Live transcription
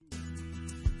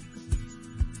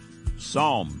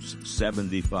Psalms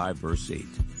 75, verse 8.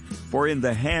 For in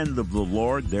the hand of the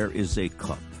Lord there is a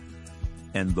cup,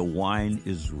 and the wine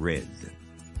is red.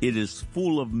 It is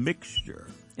full of mixture,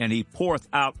 and he poureth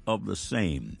out of the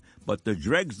same. But the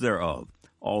dregs thereof,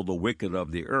 all the wicked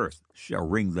of the earth, shall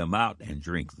wring them out and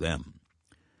drink them.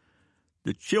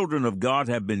 The children of God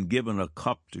have been given a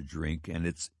cup to drink, and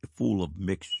it's full of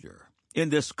mixture. In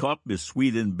this cup is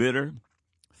sweet and bitter,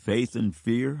 faith and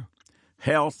fear,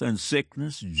 health and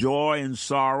sickness, joy and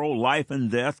sorrow, life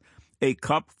and death, a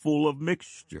cup full of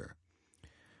mixture.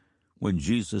 When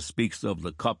Jesus speaks of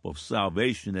the cup of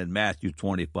salvation in Matthew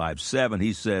 25:7,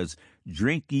 he says,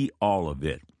 drink ye all of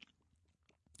it.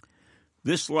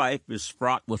 This life is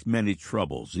fraught with many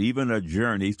troubles, even a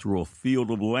journey through a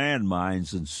field of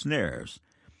landmines and snares.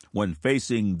 When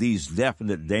facing these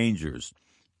definite dangers,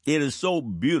 it is so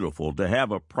beautiful to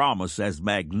have a promise as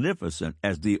magnificent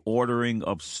as the ordering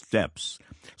of steps.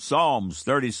 Psalms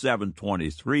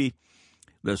 37:23,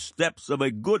 the steps of a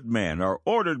good man are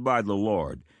ordered by the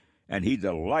Lord, and he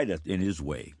delighteth in his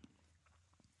way.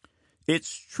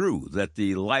 It's true that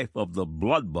the life of the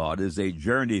blood-bought is a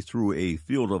journey through a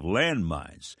field of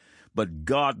landmines, but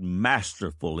God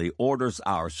masterfully orders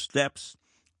our steps,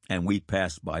 and we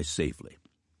pass by safely.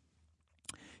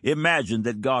 Imagine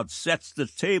that God sets the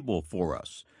table for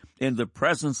us in the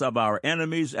presence of our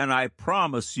enemies, and I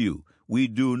promise you, we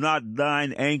do not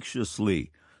dine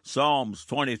anxiously. Psalms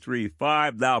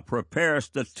 23:5, thou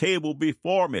preparest the table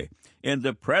before me in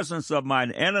the presence of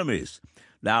mine enemies.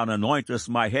 Thou anointest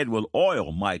my head with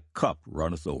oil, my cup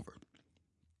runneth over.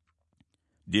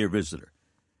 Dear visitor,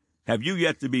 have you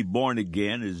yet to be born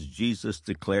again, as Jesus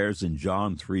declares in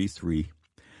John 3:3?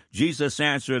 Jesus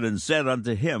answered and said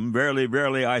unto him, Verily,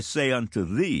 verily, I say unto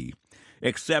thee,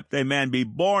 except a man be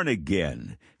born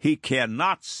again, he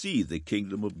cannot see the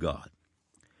kingdom of God.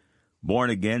 Born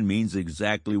again means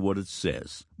exactly what it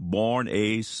says, born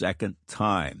a second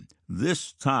time,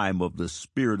 this time of the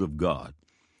Spirit of God.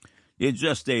 In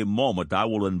just a moment, I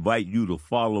will invite you to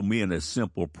follow me in a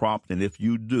simple prompt, and if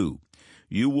you do,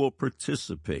 you will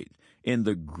participate in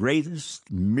the greatest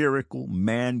miracle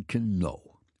man can know.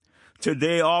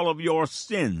 Today, all of your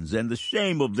sins and the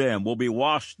shame of them will be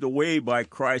washed away by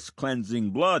Christ's cleansing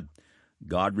blood.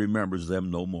 God remembers them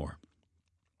no more.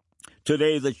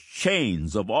 Today, the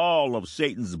chains of all of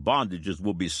Satan's bondages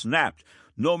will be snapped.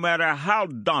 No matter how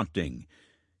daunting,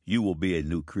 you will be a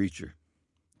new creature.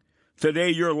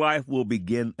 Today, your life will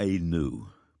begin anew.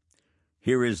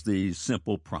 Here is the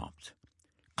simple prompt.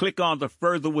 Click on the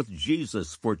Further with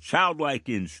Jesus for childlike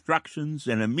instructions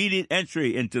and immediate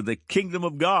entry into the kingdom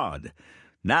of God.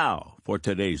 Now for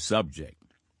today's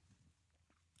subject.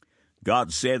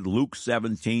 God said, Luke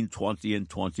 17:20 and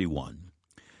 21.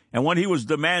 And when he was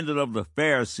demanded of the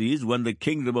Pharisees when the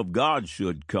kingdom of God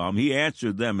should come, he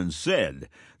answered them and said,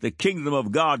 The kingdom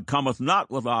of God cometh not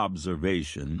with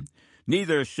observation,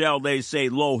 neither shall they say,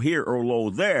 Lo here or lo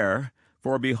there,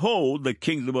 for behold, the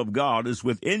kingdom of God is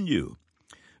within you.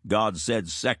 God said,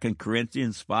 2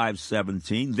 Corinthians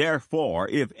 5:17, Therefore,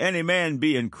 if any man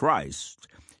be in Christ,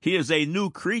 he is a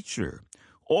new creature.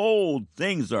 Old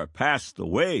things are passed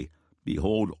away.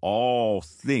 Behold, all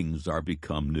things are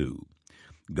become new.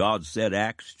 God said,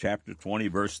 Acts chapter 20,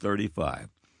 verse 35,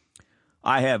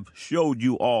 I have showed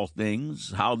you all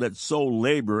things, how that so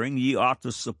laboring ye ought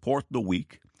to support the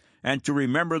weak, and to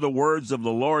remember the words of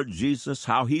the Lord Jesus,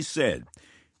 how he said,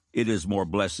 It is more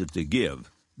blessed to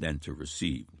give than to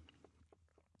receive.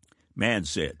 Man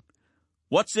said,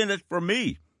 What's in it for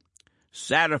me?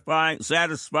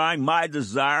 Satisfying my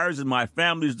desires and my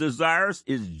family's desires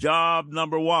is job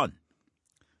number one.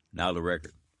 Now the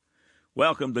record.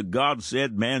 Welcome to God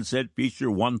Said, Man Said feature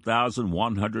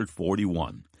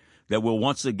 1141 that will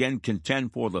once again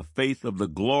contend for the faith of the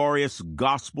glorious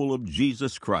gospel of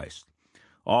Jesus Christ.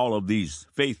 All of these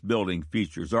faith-building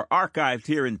features are archived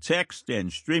here in text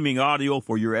and streaming audio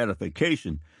for your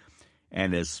edification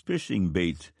and as fishing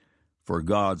bait for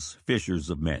God's fishers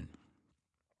of men.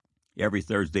 Every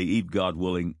Thursday Eve, God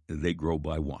willing, they grow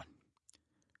by one.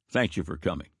 Thank you for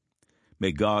coming.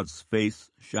 May God's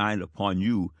face shine upon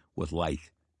you with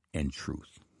light and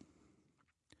truth.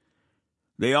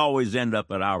 They always end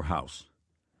up at our house.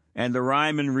 And the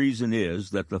rhyme and reason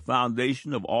is that the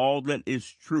foundation of all that is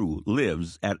true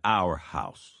lives at our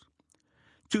house.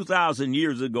 2,000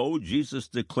 years ago, Jesus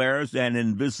declares an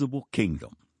invisible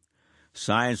kingdom.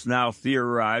 Science now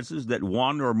theorizes that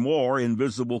one or more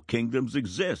invisible kingdoms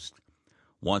exist.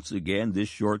 Once again, this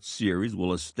short series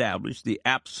will establish the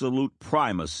absolute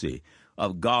primacy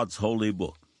of God's holy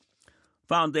book.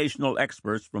 Foundational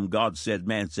experts from God Said,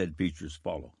 Man Said features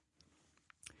follow.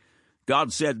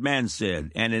 God Said, Man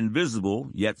Said, an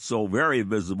invisible, yet so very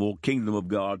visible kingdom of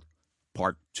God,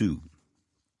 part 2.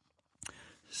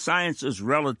 Science's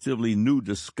relatively new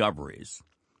discoveries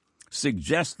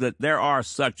suggest that there are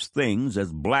such things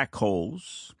as black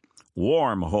holes,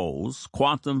 wormholes,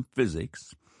 quantum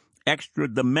physics, extra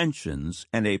dimensions,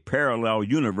 and a parallel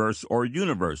universe or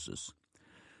universes.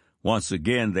 Once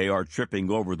again, they are tripping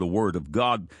over the Word of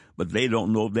God, but they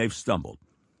don't know they've stumbled.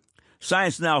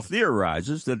 Science now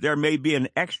theorizes that there may be an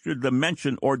extra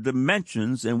dimension or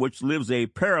dimensions in which lives a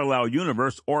parallel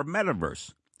universe or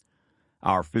metaverse.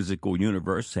 Our physical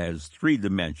universe has 3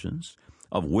 dimensions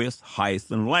of width, height,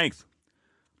 and length.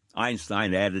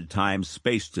 Einstein added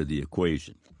time-space to the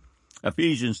equation.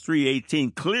 Ephesians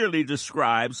 3:18 clearly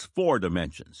describes 4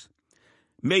 dimensions.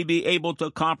 May be able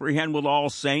to comprehend with all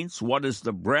saints what is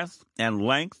the breadth and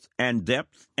length and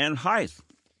depth and height.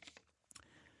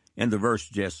 In the verse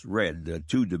just read, the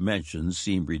 2 dimensions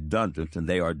seem redundant, and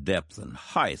they are depth and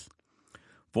height.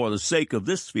 For the sake of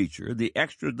this feature, the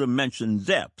extra dimension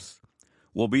depth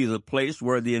will be the place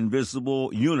where the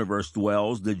invisible universe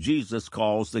dwells that Jesus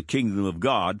calls the kingdom of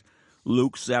God,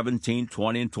 Luke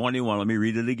 17:20 and 21. Let me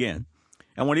read it again.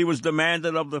 And when he was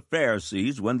demanded of the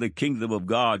Pharisees when the kingdom of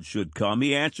God should come,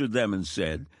 he answered them and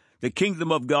said, The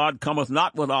kingdom of God cometh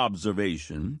not with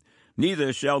observation,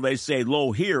 neither shall they say,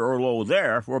 Lo here or lo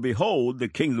there, for behold, the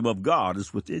kingdom of God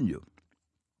is within you.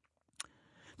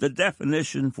 The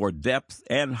definition for depth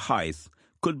and height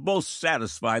could both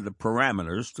satisfy the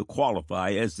parameters to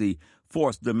qualify as the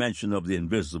 4th dimension of the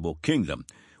invisible kingdom.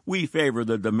 We favor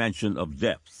the dimension of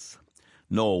depth.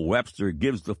 Noah Webster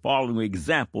gives the following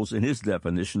examples in his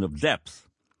definition of depth: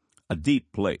 a deep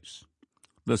place,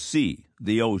 the sea,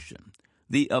 the ocean,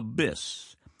 the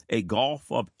abyss, a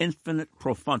gulf of infinite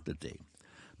profundity,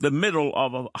 the middle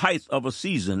of a height of a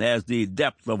season as the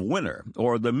depth of winter,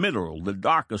 or the middle, the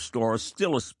darkest or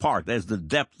stillest part as the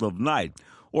depth of night,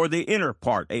 or the inner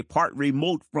part, a part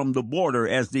remote from the border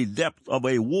as the depth of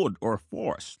a wood or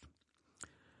forest.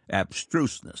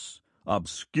 Abstruseness,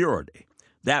 obscurity,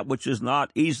 that which is not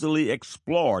easily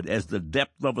explored as the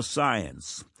depth of a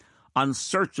science.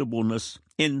 Unsearchableness,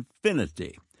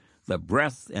 infinity, the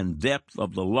breadth and depth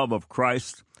of the love of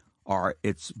Christ are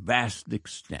its vast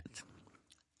extent.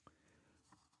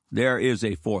 There is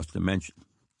a 4th dimension.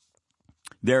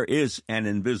 There is an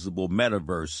invisible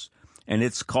metaverse, and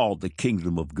it's called the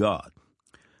kingdom of God.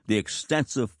 The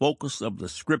extensive focus of the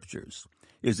Scriptures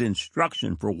is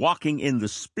instruction for walking in the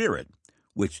Spirit,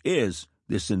 which is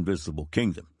this invisible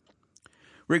kingdom.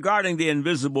 Regarding the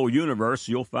invisible universe,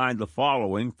 you'll find the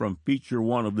following from Feature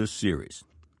 1 of this series.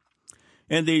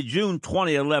 In the June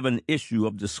 2011 issue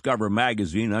of Discover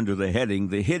magazine, under the heading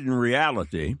The Hidden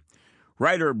Reality,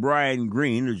 writer Brian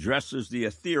Greene addresses the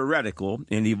theoretical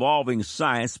and evolving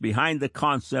science behind the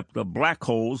concept of black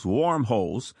holes,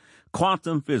 wormholes,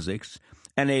 quantum physics,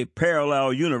 and a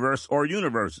parallel universe or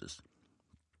universes.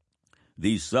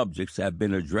 These subjects have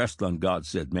been addressed on God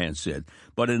Said, Man Said,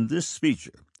 but in this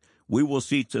feature, we will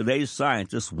see today's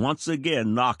scientists once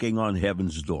again knocking on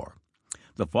heaven's door.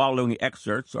 The following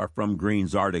excerpts are from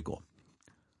Greene's article.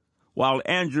 While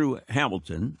Andrew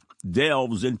Hamilton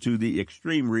delves into the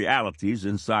extreme realities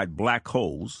inside black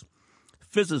holes,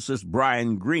 physicist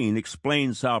Brian Greene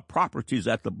explains how properties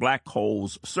at the black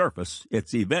hole's surface,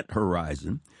 its event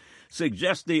horizon,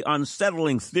 suggest the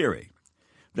unsettling theory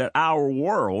that our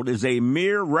world is a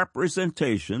mere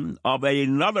representation of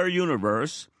another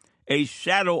universe, a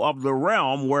shadow of the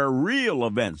realm where real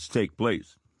events take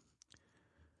place.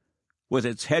 With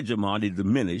its hegemony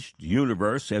diminished, the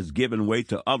universe has given way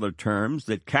to other terms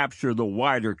that capture the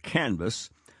wider canvas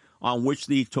on which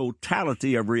the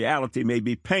totality of reality may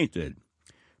be painted.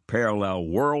 Parallel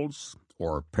worlds,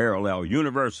 or parallel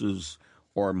universes,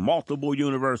 or multiple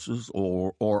universes,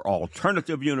 or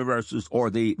alternative universes, or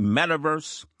the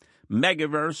metaverse,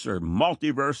 megaverse, or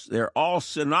multiverse, they're all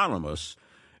synonymous,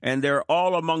 and they're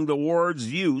all among the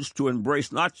words used to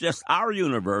embrace not just our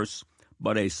universe,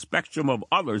 but a spectrum of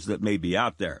others that may be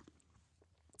out there.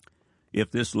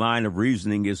 If this line of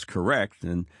reasoning is correct,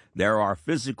 and there are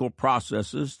physical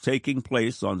processes taking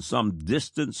place on some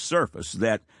distant surface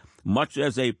that, much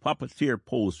as a puppeteer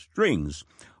pulls strings,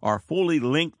 are fully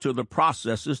linked to the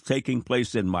processes taking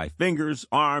place in my fingers,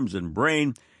 arms, and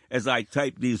brain as I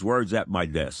type these words at my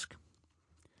desk.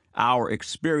 Our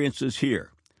experiences here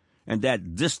and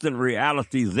that distant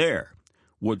reality there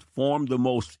would form the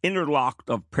most interlocked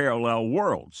of parallel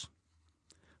worlds.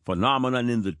 Phenomenon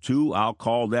in the two, I'll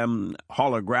call them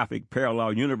holographic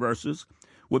parallel universes,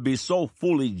 would be so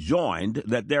fully joined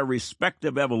that their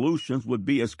respective evolutions would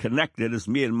be as connected as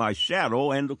me and my shadow,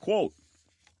 and the quote.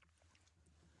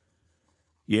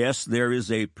 Yes, there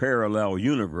is a parallel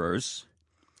universe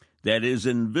that is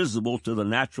invisible to the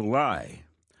natural eye.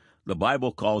 The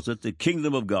Bible calls it the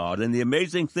kingdom of God, and the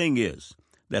amazing thing is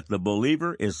that the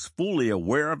believer is fully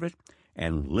aware of it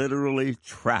and literally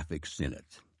traffics in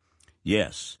it.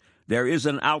 Yes, there is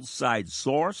an outside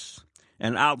source,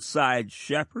 an outside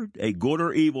shepherd, a good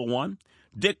or evil one,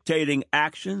 dictating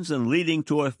actions and leading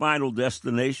to a final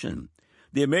destination.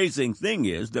 The amazing thing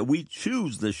is that we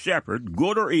choose the shepherd,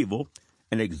 good or evil,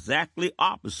 and exactly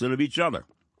opposite of each other.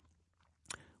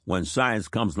 When science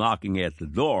comes knocking at the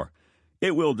door,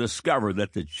 it will discover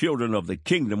that the children of the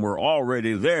kingdom were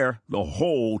already there the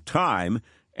whole time.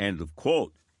 End of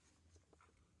quote.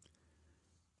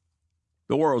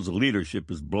 The world's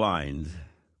leadership is blind,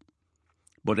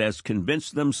 but has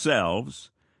convinced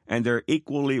themselves and their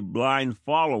equally blind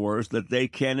followers that they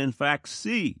can in fact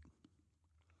see.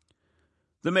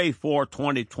 The May 4,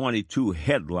 2022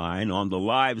 headline on the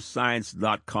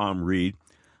LiveScience.com read,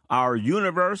 "Our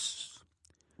universe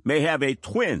may have a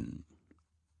twin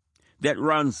that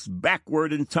runs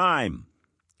backward in time."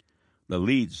 The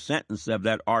lead sentence of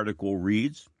that article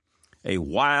reads, "A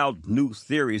wild new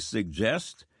theory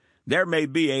suggests there may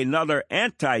be another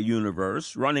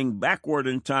anti-universe running backward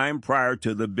in time prior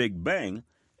to the Big Bang."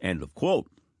 End of quote.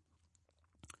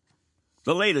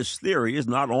 The latest theory is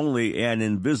not only an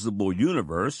invisible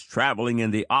universe traveling in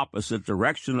the opposite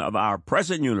direction of our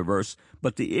present universe,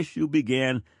 but the issue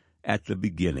began at the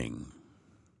beginning.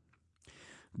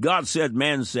 God said,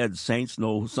 man said, saints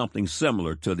know something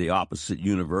similar to the opposite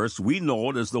universe. We know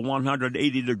it as the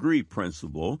 180-degree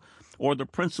principle, or the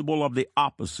principle of the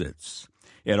opposites.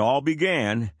 It all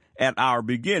began at our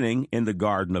beginning in the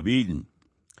Garden of Eden.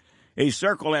 A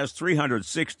circle has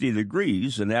 360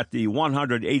 degrees, and at the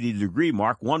 180-degree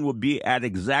mark, one would be at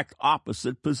exact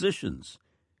opposite positions.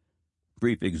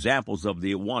 Brief examples of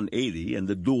the 180 and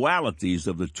the dualities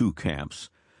of the two camps,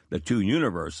 the two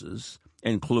universes,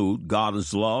 include God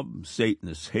is love, Satan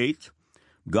is hate;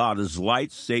 God is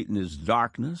light, Satan is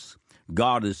darkness;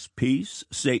 God is peace,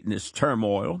 Satan is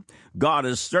turmoil; God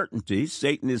is certainty,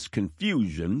 Satan is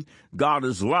confusion; God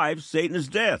is life, Satan is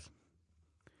death.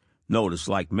 Notice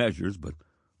like measures, but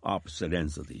opposite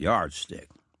ends of the yardstick.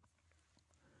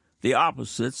 The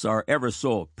opposites are ever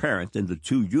so apparent in the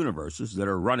two universes that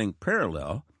are running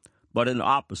parallel, but in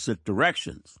opposite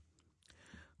directions.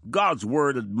 God's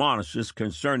word admonishes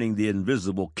concerning the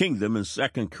invisible kingdom in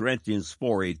 2 Corinthians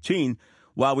 4:18,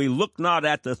 "While we look not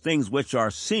at the things which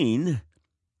are seen,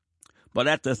 but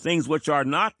at the things which are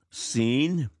not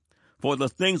seen. For the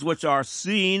things which are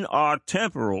seen are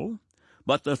temporal,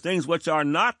 but the things which are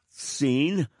not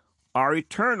seen are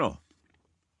eternal."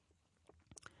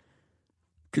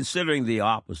 Considering the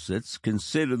opposites,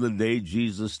 consider the day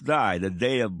Jesus died, a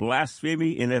day of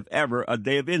blasphemy and if ever a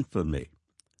day of infamy.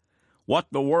 What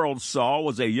the world saw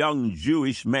was a young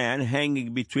Jewish man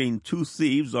hanging between two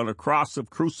thieves on a cross of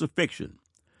crucifixion.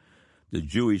 The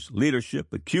Jewish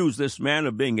leadership accused this man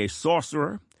of being a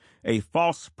sorcerer, a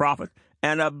false prophet,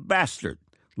 and a bastard,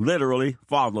 literally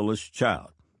fatherless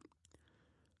child.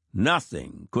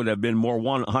 Nothing could have been more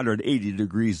 180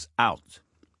 degrees out.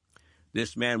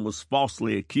 This man was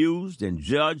falsely accused and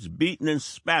judged, beaten, and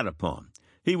spat upon.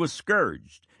 He was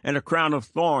scourged, and a crown of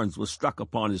thorns was stuck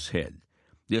upon his head.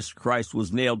 This Christ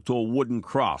was nailed to a wooden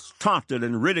cross, taunted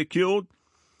and ridiculed,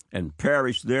 and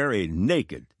perished there a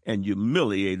naked and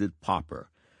humiliated pauper.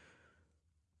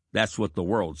 That's what the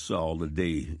world saw the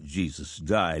day Jesus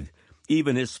died.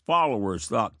 Even his followers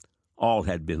thought all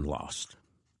had been lost.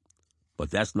 But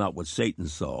that's not what Satan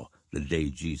saw the day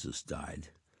Jesus died.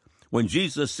 When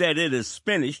Jesus said, "It is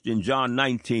finished," in John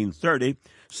 19:30,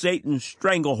 Satan's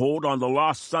stranglehold on the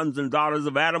lost sons and daughters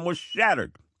of Adam was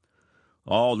shattered.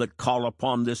 All that call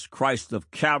upon this Christ of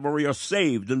Calvary are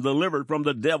saved and delivered from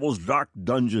the devil's dark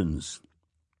dungeons.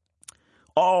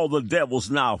 All the devils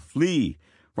now flee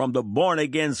from the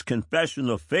born-again's confession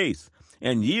of faith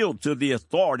and yield to the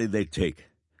authority they take.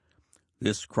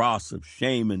 This cross of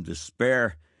shame and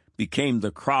despair became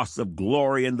the cross of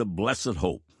glory and the blessed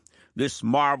hope. This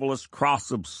marvelous cross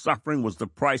of suffering was the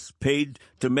price paid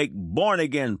to make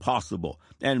born-again possible,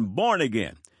 and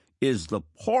born-again is the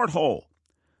porthole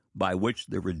by which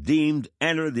the redeemed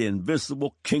enter the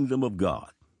invisible kingdom of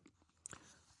God.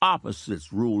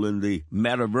 Opposites rule in the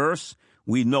metaverse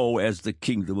we know as the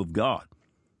kingdom of God.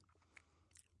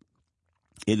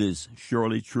 It is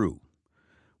surely true.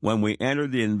 When we enter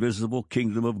the invisible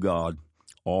kingdom of God,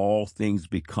 all things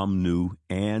become new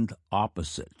and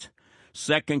opposite.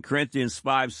 2 Corinthians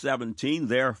 5:17,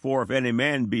 "Therefore, if any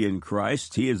man be in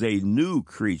Christ, he is a new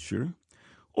creature.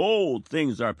 Old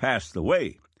things are passed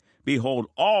away. Behold,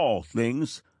 all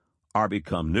things are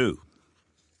become new."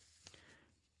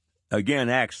 Again,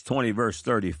 Acts 20, verse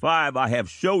 35, I have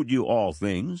showed you all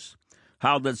things,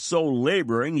 how that so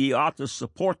laboring ye ought to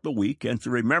support the weak, and to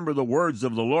remember the words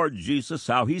of the Lord Jesus,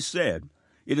 how he said,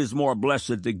 it is more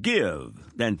blessed to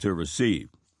give than to receive.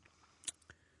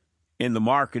 In the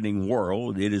marketing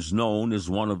world, it is known as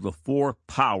one of the 4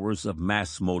 powers of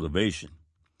mass motivation.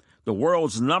 The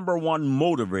world's number one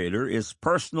motivator is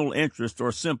personal interest,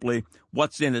 or simply,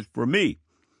 what's in it for me.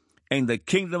 In the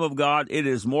kingdom of God, it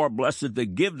is more blessed to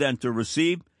give than to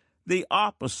receive. The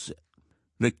opposite.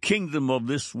 The kingdom of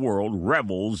this world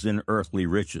revels in earthly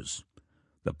riches.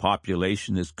 The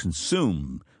population is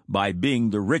consumed by being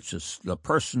the richest, the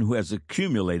person who has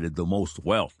accumulated the most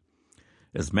wealth.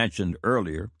 As mentioned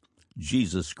earlier,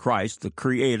 Jesus Christ, the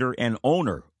creator and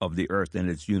owner of the earth and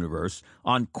its universe,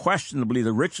 unquestionably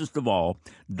the richest of all,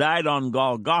 died on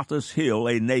Golgotha's hill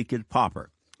a naked pauper.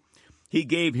 He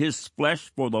gave his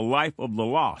flesh for the life of the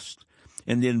lost.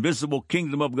 In the invisible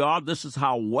kingdom of God, this is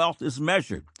how wealth is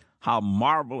measured, how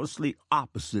marvelously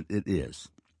opposite it is.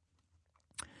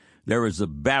 There is a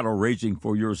battle raging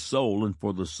for your soul and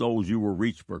for the souls you will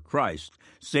reach for Christ.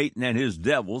 Satan and his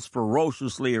devils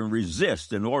ferociously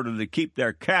resist in order to keep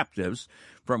their captives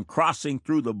from crossing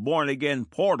through the born-again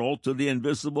portal to the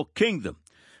invisible kingdom.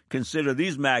 Consider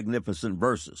these magnificent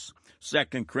verses.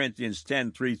 2 Corinthians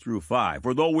 10, 3 through 5.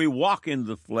 For though we walk in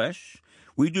the flesh,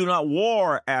 we do not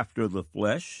war after the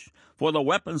flesh, for the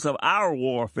weapons of our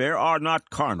warfare are not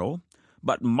carnal,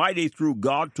 but mighty through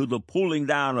God to the pulling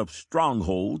down of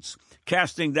strongholds,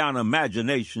 casting down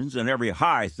imaginations and every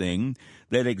high thing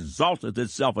that exalteth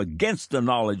itself against the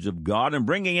knowledge of God, and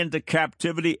bringing into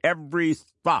captivity every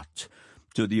thought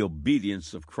to the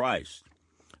obedience of Christ.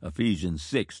 Ephesians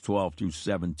 6, 12 through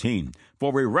 17.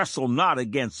 For we wrestle not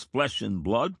against flesh and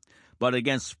blood, but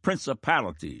against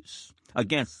principalities,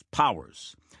 against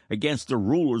powers, against the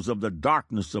rulers of the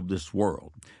darkness of this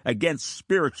world, against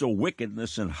spiritual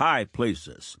wickedness in high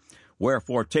places.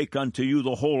 Wherefore take unto you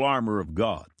the whole armor of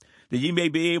God, that ye may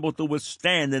be able to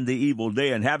withstand in the evil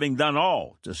day, and having done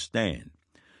all, to stand.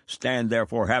 Stand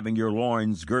therefore, having your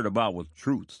loins girt about with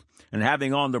truth, and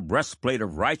having on the breastplate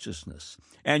of righteousness,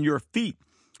 and your feet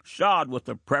shod with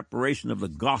the preparation of the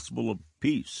gospel of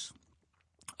peace.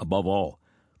 Above all,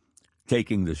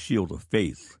 taking the shield of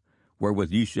faith,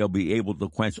 wherewith ye shall be able to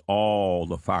quench all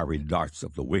the fiery darts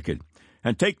of the wicked,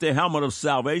 and take the helmet of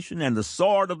salvation and the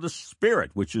sword of the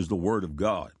Spirit, which is the word of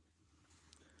God.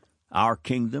 Our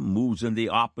kingdom moves in the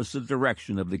opposite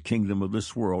direction of the kingdom of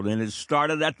this world, and it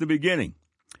started at the beginning.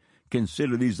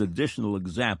 Consider these additional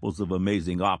examples of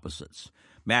amazing opposites.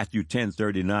 Matthew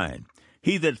 10:39.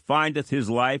 He that findeth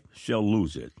his life shall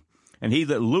lose it, and he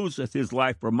that loseth his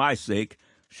life for my sake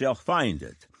shall find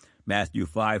it. Matthew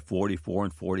 5:44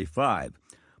 and 45.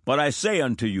 But I say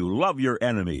unto you, love your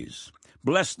enemies,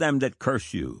 bless them that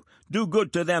curse you, do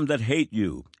good to them that hate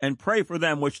you, and pray for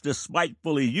them which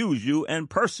despitefully use you and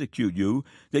persecute you,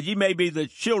 that ye may be the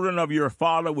children of your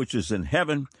Father which is in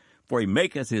heaven. For he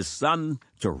maketh his sun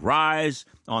to rise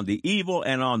on the evil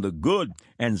and on the good,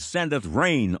 and sendeth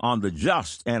rain on the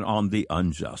just and on the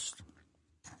unjust.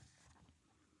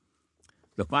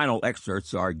 The final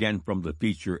excerpts are again from the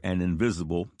feature An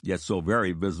Invisible, Yet So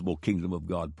Very Visible Kingdom of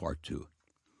God, Part 2.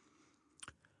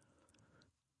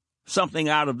 Something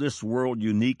out of this world,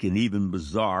 unique and even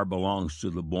bizarre, belongs to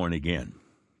the born again.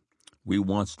 We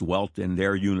once dwelt in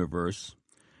their universe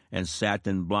and sat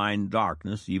in blind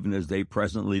darkness, even as they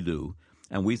presently do,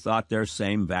 and we thought their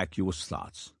same vacuous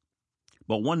thoughts.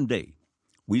 But one day,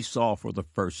 we saw for the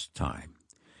first time.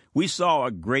 We saw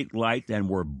a great light and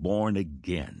were born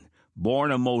again,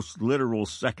 born a most literal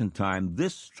second time,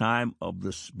 this time of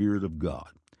the Spirit of God.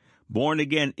 Born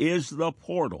again is the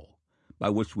portal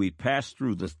by which we pass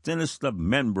through the thinnest of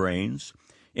membranes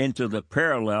into the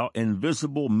parallel,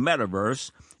 invisible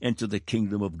metaverse, into the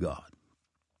kingdom of God.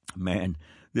 Man,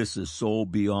 this is so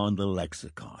beyond the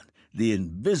lexicon, the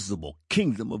invisible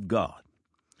kingdom of God.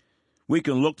 We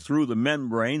can look through the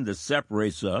membrane that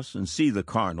separates us and see the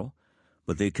carnal,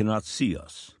 but they cannot see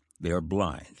us. They are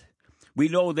blind. We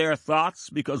know their thoughts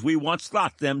because we once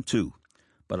thought them too,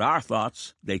 but our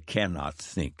thoughts they cannot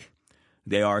think.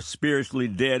 They are spiritually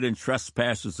dead in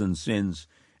trespasses and sins,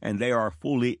 and they are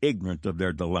fully ignorant of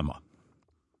their dilemma.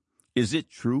 Is it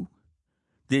true?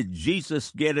 Did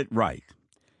Jesus get it right?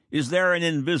 Is there an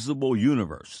invisible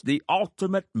universe, the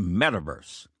ultimate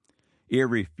metaverse?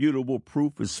 Irrefutable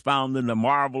proof is found in the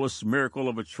marvelous miracle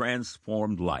of a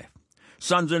transformed life.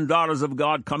 Sons and daughters of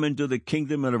God come into the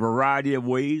kingdom in a variety of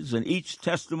ways, and each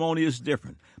testimony is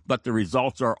different, but the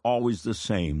results are always the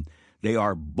same. They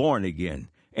are born again,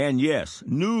 and yes,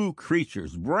 new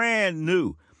creatures, brand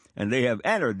new, and they have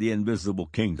entered the invisible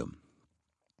kingdom.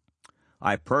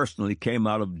 I personally came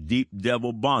out of deep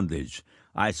devil bondage.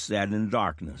 I sat in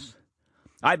darkness.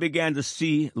 I began to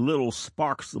see little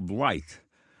sparks of light.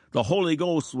 The Holy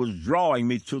Ghost was drawing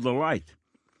me to the light.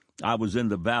 I was in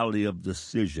the valley of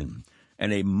decision,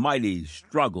 and a mighty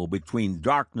struggle between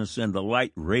darkness and the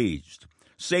light raged.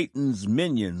 Satan's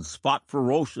minions fought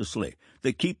ferociously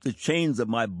to keep the chains of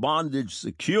my bondage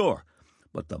secure,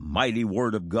 but the mighty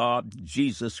Word of God,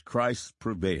 Jesus Christ,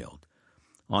 prevailed.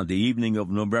 On the evening of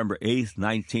November 8th,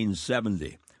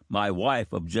 1970, my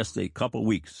wife of just a couple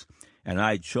weeks and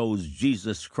I chose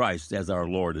Jesus Christ as our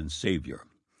Lord and Savior.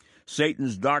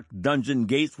 Satan's dark dungeon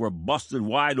gates were busted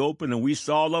wide open, and we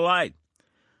saw the light.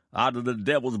 Out of the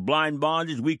devil's blind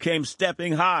bondage, we came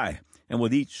stepping high, and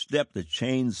with each step, the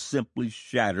chains simply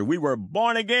shattered. We were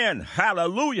born again.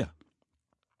 Hallelujah!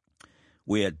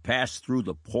 We had passed through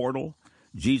the portal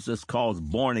Jesus calls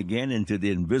born again into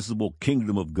the invisible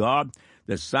kingdom of God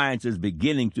that science is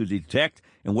beginning to detect,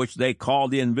 and which they call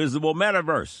the invisible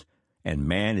metaverse. And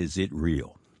man, is it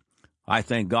real. I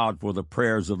thank God for the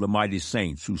prayers of the mighty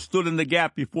saints who stood in the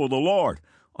gap before the Lord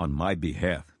on my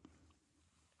behalf.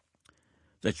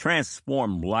 The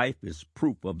transformed life is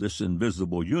proof of this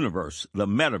invisible universe, the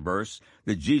metaverse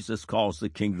that Jesus calls the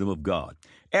kingdom of God.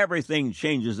 Everything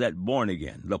changes at born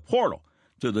again, the portal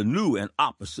to the new and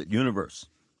opposite universe.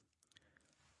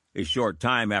 A short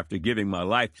time after giving my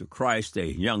life to Christ, a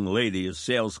young lady, a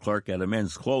sales clerk at a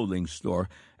men's clothing store,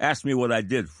 asked me what I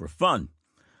did for fun.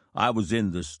 I was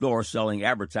in the store selling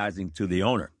advertising to the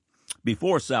owner.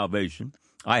 Before salvation,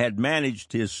 I had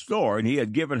managed his store, and he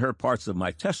had given her parts of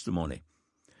my testimony.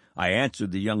 I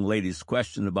answered the young lady's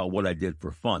question about what I did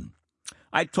for fun.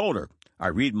 I told her I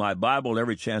read my Bible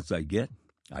every chance I get.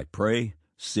 I pray,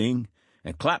 sing,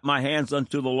 and clap my hands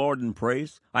unto the Lord in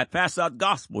praise. I pass out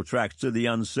gospel tracts to the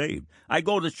unsaved. I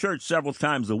go to church several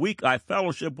times a week. I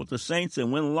fellowship with the saints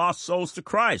and win lost souls to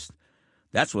Christ.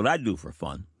 That's what I do for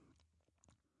fun.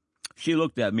 She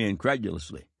looked at me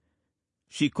incredulously.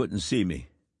 She couldn't see me.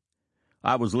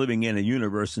 I was living in a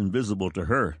universe invisible to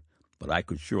her, but I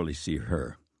could surely see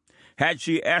her. Had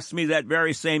she asked me that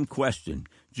very same question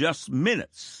just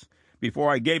minutes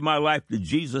before I gave my life to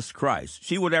Jesus Christ,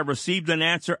 she would have received an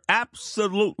answer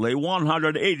absolutely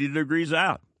 180 degrees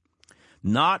out.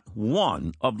 Not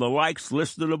one of the likes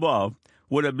listed above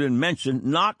would have been mentioned,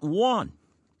 not one.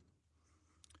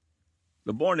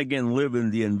 The born-again live in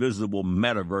the invisible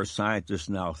metaverse scientists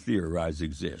now theorize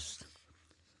exists.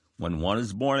 When one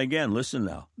is born again, listen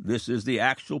now, this is the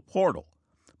actual portal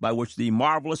by which the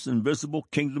marvelous invisible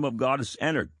kingdom of God is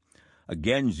entered.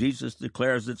 Again, Jesus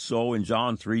declares it so in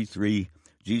John 3:3.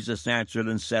 Jesus answered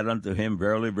and said unto him,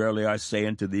 Verily, verily, I say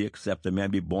unto thee, except a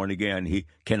man be born again, he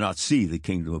cannot see the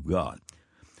kingdom of God.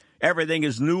 Everything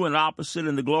is new and opposite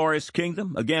in the glorious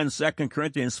kingdom. Again, 2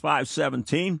 Corinthians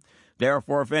 5:17.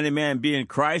 Therefore, if any man be in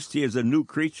Christ, he is a new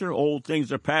creature. Old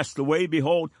things are passed away.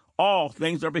 Behold, all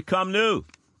things are become new.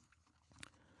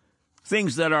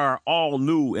 Things that are all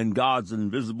new in God's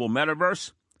invisible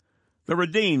metaverse. The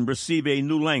redeemed receive a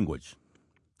new language.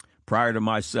 Prior to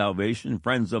my salvation,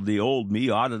 friends of the old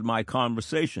me audit my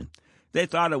conversation. They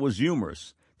thought it was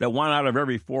humorous that 1 out of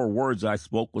every 4 words I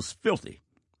spoke was filthy.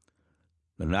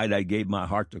 The night I gave my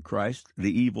heart to Christ,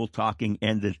 the evil talking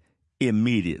ended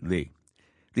immediately.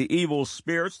 The evil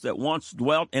spirits that once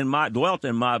dwelt in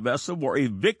my vessel were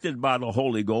evicted by the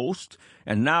Holy Ghost,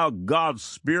 and now God's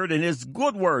Spirit and His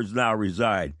good words now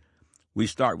reside. We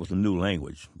start with a new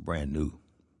language, brand new.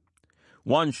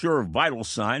 One sure vital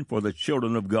sign for the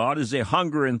children of God is a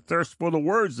hunger and thirst for the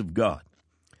words of God.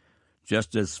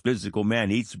 Just as physical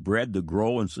man eats bread to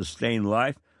grow and sustain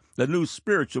life, the new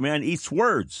spiritual man eats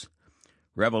words.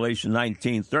 Revelation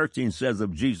 19:13 says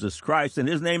of Jesus Christ, and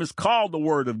His name is called the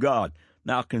Word of God.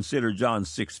 Now consider John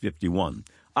 6:51.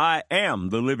 I am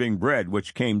the living bread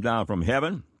which came down from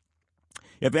heaven.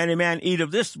 If any man eat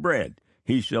of this bread,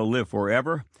 he shall live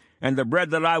forever. And the bread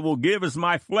that I will give is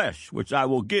my flesh, which I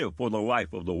will give for the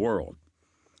life of the world.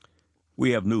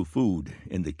 We have new food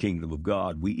in the kingdom of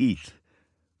God. We eat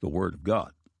the Word of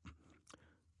God.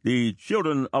 The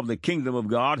children of the kingdom of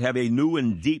God have a new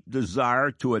and deep desire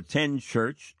to attend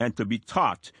church and to be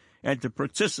taught and to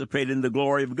participate in the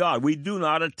glory of God. We do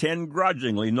not attend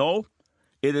grudgingly. No,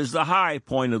 it is the high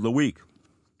point of the week.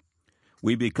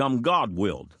 We become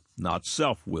God-willed, not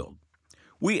self-willed.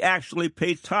 We actually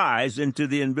pay tithes into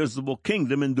the invisible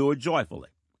kingdom and do it joyfully.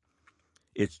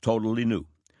 It's totally new.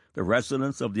 The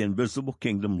residents of the invisible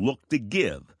kingdom look to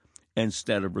give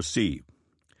instead of receive.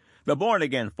 The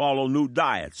born-again follow new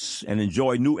diets and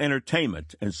enjoy new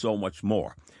entertainment and so much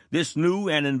more. This new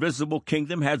and invisible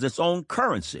kingdom has its own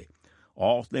currency.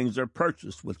 All things are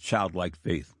purchased with childlike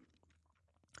faith.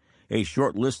 A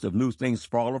short list of new things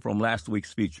follow from last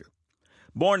week's feature.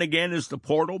 Born again is the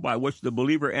portal by which the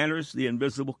believer enters the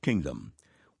invisible kingdom.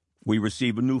 We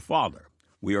receive a new father.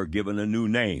 We are given a new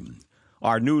name.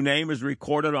 Our new name is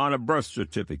recorded on a birth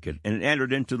certificate and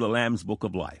entered into the Lamb's Book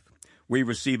of Life. We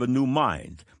receive a new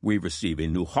mind. We receive a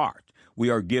new heart. We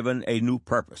are given a new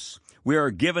purpose. We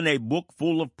are given a book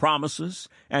full of promises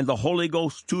and the Holy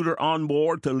Ghost tutor on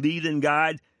board to lead and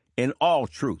guide in all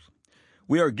truth.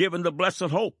 We are given the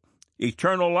blessed hope,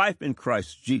 eternal life in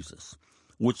Christ Jesus,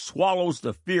 which swallows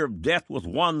the fear of death with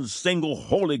one single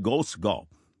Holy Ghost gulp.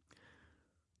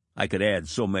 I could add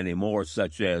so many more,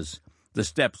 such as the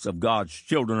steps of God's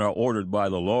children are ordered by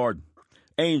the Lord.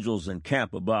 Angels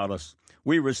encamp about us.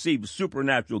 We receive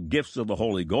supernatural gifts of the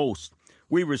Holy Ghost.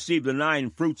 We receive the 9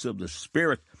 fruits of the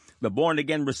Spirit. The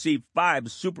born-again receive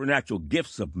 5 supernatural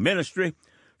gifts of ministry.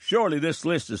 Surely this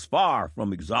list is far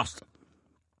from exhaustive.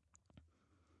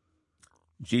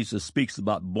 Jesus speaks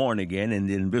about born again in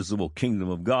the invisible kingdom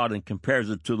of God and compares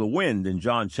it to the wind in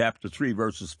John chapter 3,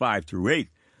 verses 5 through 8.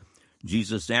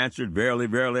 Jesus answered, Verily,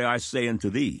 verily, I say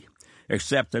unto thee,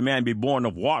 except a man be born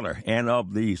of water and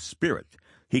of the Spirit,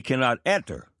 he cannot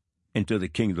enter into the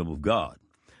kingdom of God.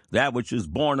 That which is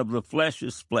born of the flesh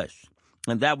is flesh,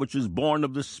 and that which is born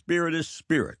of the Spirit is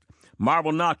spirit.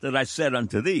 Marvel not that I said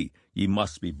unto thee, Ye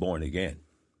must be born again.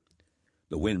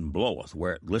 The wind bloweth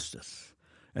where it listeth,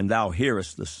 and thou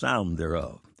hearest the sound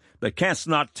thereof, but canst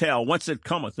not tell whence it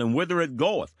cometh and whither it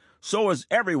goeth. So is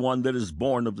every one that is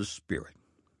born of the Spirit.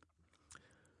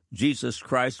 Jesus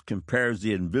Christ compares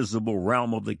the invisible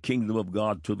realm of the kingdom of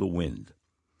God to the wind.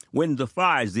 Wind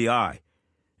defies the eye,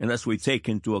 unless we take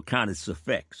into account its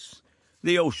effects.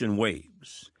 The ocean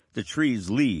waves, the trees'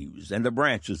 leaves, and the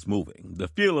branches moving, the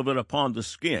feel of it upon the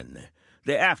skin,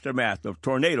 the aftermath of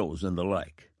tornadoes and the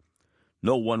like.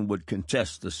 No one would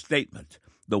contest the statement.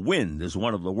 The wind is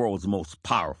one of the world's most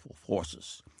powerful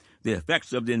forces. The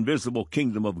effects of the invisible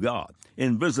kingdom of God,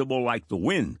 invisible like the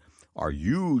wind, are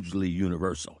hugely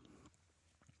universal.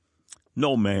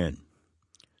 No man,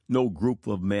 no group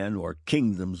of men or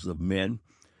kingdoms of men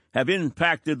have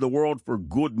impacted the world for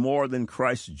good more than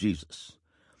Christ Jesus.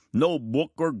 No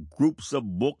book or groups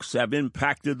of books have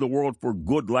impacted the world for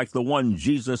good like the one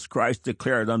Jesus Christ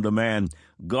declared unto man,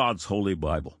 God's Holy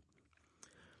Bible.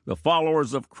 The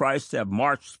followers of Christ have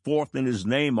marched forth in his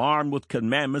name armed with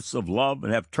commandments of love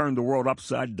and have turned the world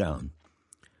upside down.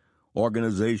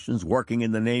 Organizations working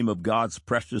in the name of God's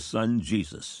precious Son,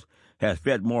 Jesus, have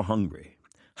fed more hungry,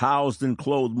 housed and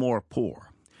clothed more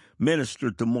poor,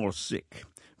 ministered to more sick,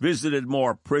 visited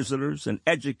more prisoners, and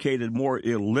educated more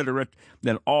illiterate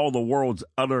than all the world's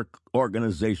other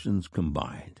organizations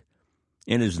combined.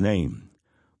 In his name,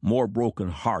 more broken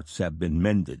hearts have been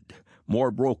mended, more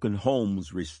broken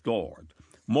homes restored,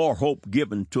 more hope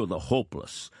given to the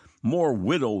hopeless, more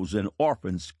widows and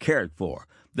orphans cared for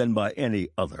than by any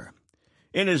other.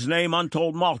 In his name,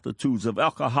 untold multitudes of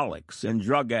alcoholics and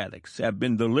drug addicts have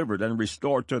been delivered and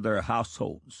restored to their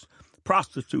households.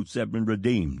 Prostitutes have been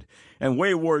redeemed, and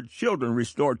wayward children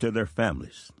restored to their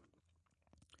families.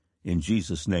 In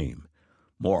Jesus' name,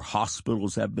 more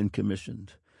hospitals have been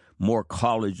commissioned, more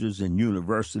colleges and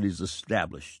universities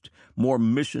established, more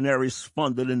missionaries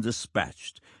funded and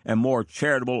dispatched, and more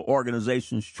charitable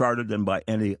organizations chartered than by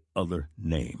any other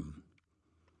name.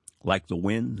 Like the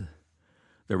wind,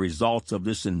 the results of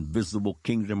this invisible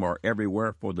kingdom are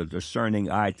everywhere for the discerning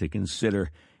eye to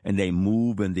consider, and they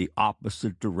move in the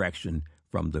opposite direction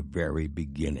from the very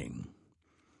beginning.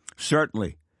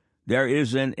 Certainly, there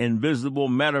is an invisible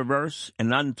metaverse,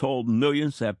 and untold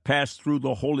millions have passed through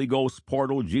the Holy Ghost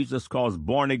portal Jesus calls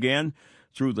born again,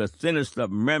 through the thinnest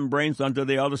of membranes unto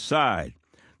the other side.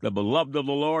 The beloved of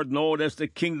the Lord know it as the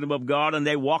kingdom of God, and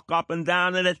they walk up and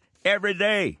down in it every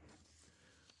day.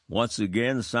 Once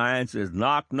again, science is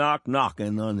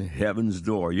knocking on heaven's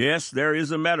door. Yes, there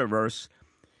is a metaverse,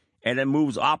 and it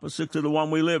moves opposite to the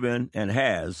one we live in and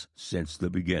has since the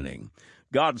beginning.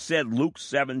 God said, Luke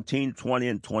 17:20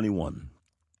 and 21.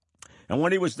 And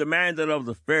when he was demanded of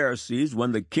the Pharisees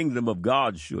when the kingdom of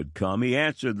God should come, he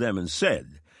answered them and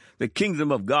said, The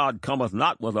kingdom of God cometh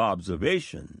not with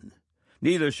observation,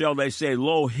 neither shall they say,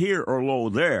 Lo here or lo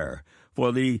there,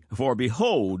 for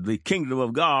behold, the kingdom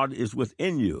of God is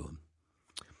within you.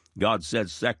 God said,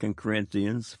 2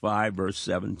 Corinthians 5, verse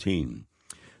 17,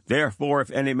 Therefore,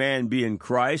 if any man be in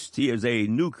Christ, he is a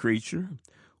new creature.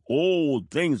 Old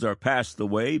things are passed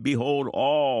away. Behold,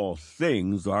 all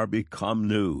things are become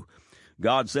new.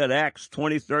 God said, Acts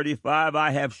 20:35,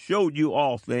 I have showed you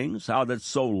all things, how that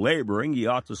so laboring ye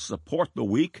ought to support the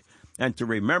weak, and to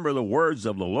remember the words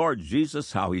of the Lord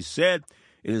Jesus, how he said,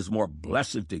 It is more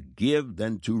blessed to give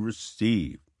than to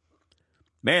receive.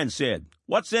 Man said,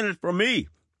 "What's in it for me?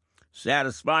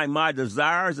 Satisfying my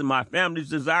desires and my family's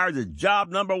desires is job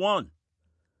number one."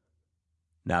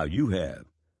 Now you have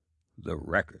the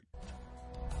record.